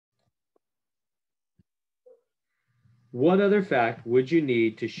what other fact would you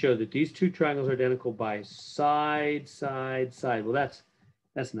need to show that these two triangles are identical by side, side, side? Well,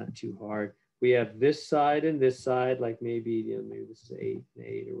 that's not too hard. We have this side and this side, like maybe, maybe this is 8 and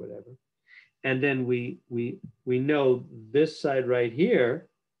 8 or whatever. And then we know this side right here,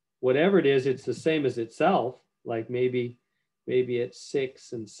 whatever it is, it's the same as itself. Like maybe it's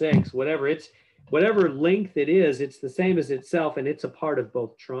 6 and 6, whatever length it is, it's the same as itself, and it's a part of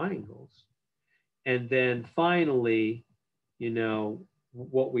both triangles. And then finally,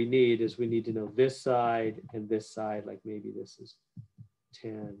 what we need to know this side and this side, like maybe this is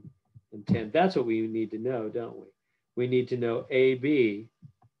 10 and 10. That's what we need to know, don't we? We need to know AB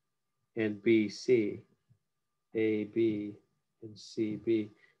and BC, AB and CB.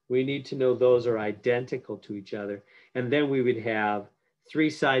 We need to know those are identical to each other. And then we would have 3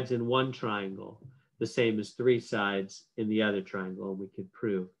 sides in one triangle, the same as 3 sides in the other triangle, and we could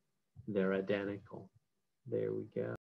prove they're identical. There we go.